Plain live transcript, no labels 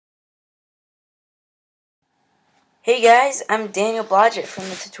Hey guys, I'm Daniel Blodgett from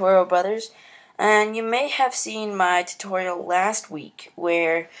the Tutorial Brothers, and you may have seen my tutorial last week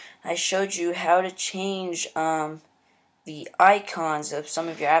where I showed you how to change the icons of some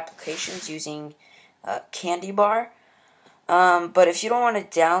of your applications using Candy Bar. But if you don't want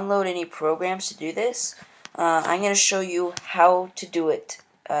to download any programs to do this, I'm going to show you how to do it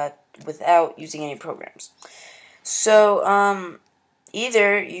without using any programs. So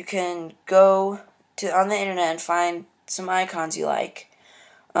either you can go on the internet and find some icons you like,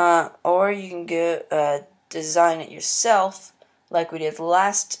 or you can go design it yourself, like we did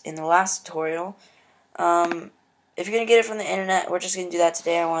in the last tutorial. If you're gonna get it from the internet, we're just gonna do that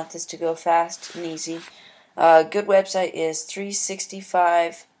today. I want this to go fast and easy. Good website is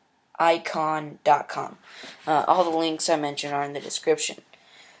 365icon.com. All the links I mentioned are in the description.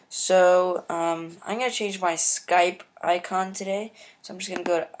 So, I'm going to change my Skype icon today. So I'm just going to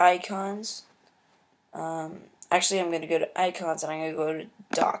go to icons. Actually, I'm going to go to icons and I'm going to go to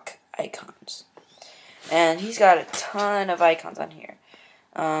dock icons. And he's got a ton of icons on here.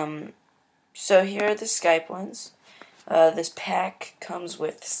 So here are the Skype ones. This pack comes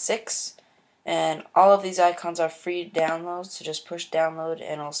with 6. And all of these icons are free to download. So just push download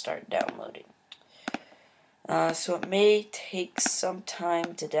and it'll start downloading. So it may take some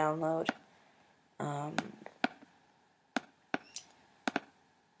time to download.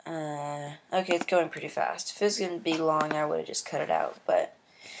 Okay, it's going pretty fast. If it was going to be long, I would have just cut it out, but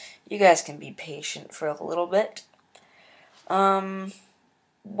you guys can be patient for a little bit. While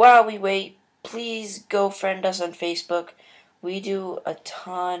we wait, please go friend us on Facebook. We do a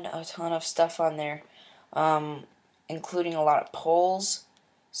ton of stuff on there, including a lot of polls.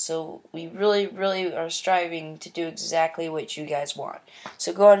 So we really are striving to do exactly what you guys want.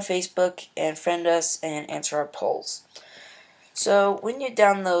 So go on Facebook and friend us and answer our polls. So when you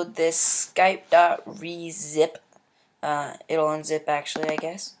download this Skype.rezip, it'll unzip actually, I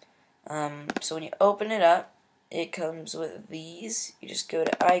guess. So when you open it up, it comes with these. You just go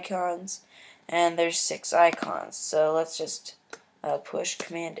to icons, and there's 6 icons. So let's just push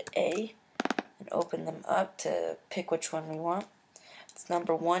Command A and open them up to pick which one we want. It's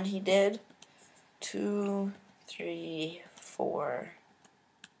number 1 he did. 2, 3, 4,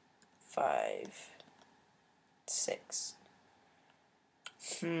 5, 6.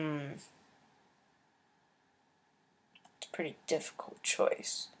 It's a pretty difficult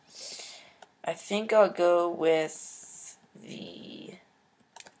choice. I think I'll go with the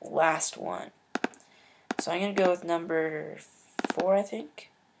last one. So I'm going to go with number 4, I think.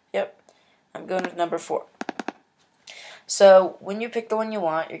 Yep, I'm going with number 4. So when you pick the one you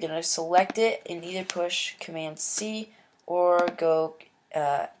want, you're going to select it and either push Command C or go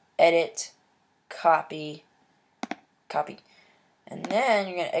edit, copy. And then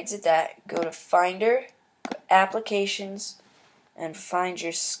you're going to exit that, go to Finder, go to Applications, and find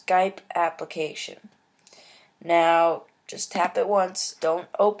your Skype application. Now, just tap it once, don't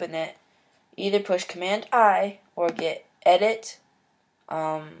open it. Either push Command I or get edit,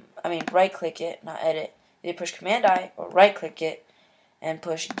 right click it, not edit. Either push Command I or right click it and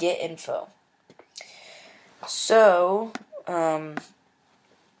push Get Info. So,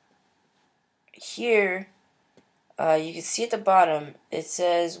 here, you can see at the bottom, it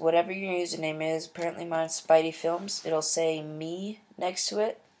says whatever your username is. Apparently mine's Spidey Films. It'll say me next to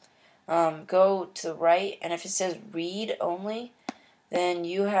it. Go to the right, and if it says read only, then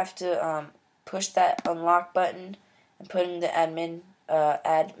you have to push that unlock button and put in the admin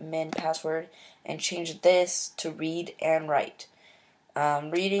password and change this to read and write.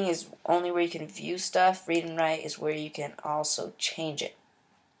 Reading is only where you can view stuff. Read and write is where you can also change it.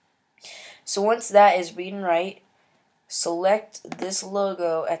 So once that is read and write, select this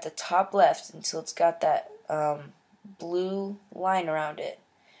logo at the top left until it's got that blue line around it,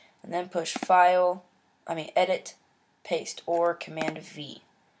 and then push edit, paste, or Command V,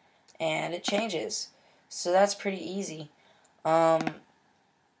 and it changes. So that's pretty easy. As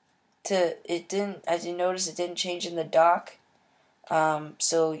you notice, it didn't change in the dock.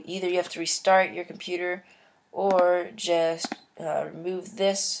 So either you have to restart your computer or just remove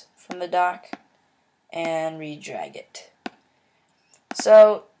this from the dock and re-drag it.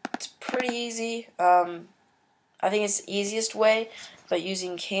 So it's pretty easy. I think it's the easiest way, but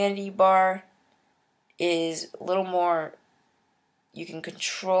using Candy Bar is a little more, you can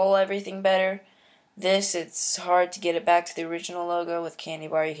control everything better. It's hard to get it back to the original logo. With Candy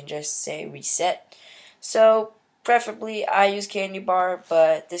Bar, you can just say reset. So preferably I use Candy Bar,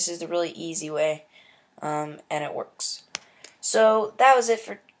 but this is the really easy way, and it works. So that was it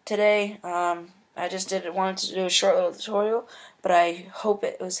for today. I just wanted to do a short little tutorial, but I hope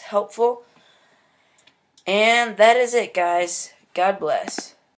it was helpful. And that is it, guys. God bless.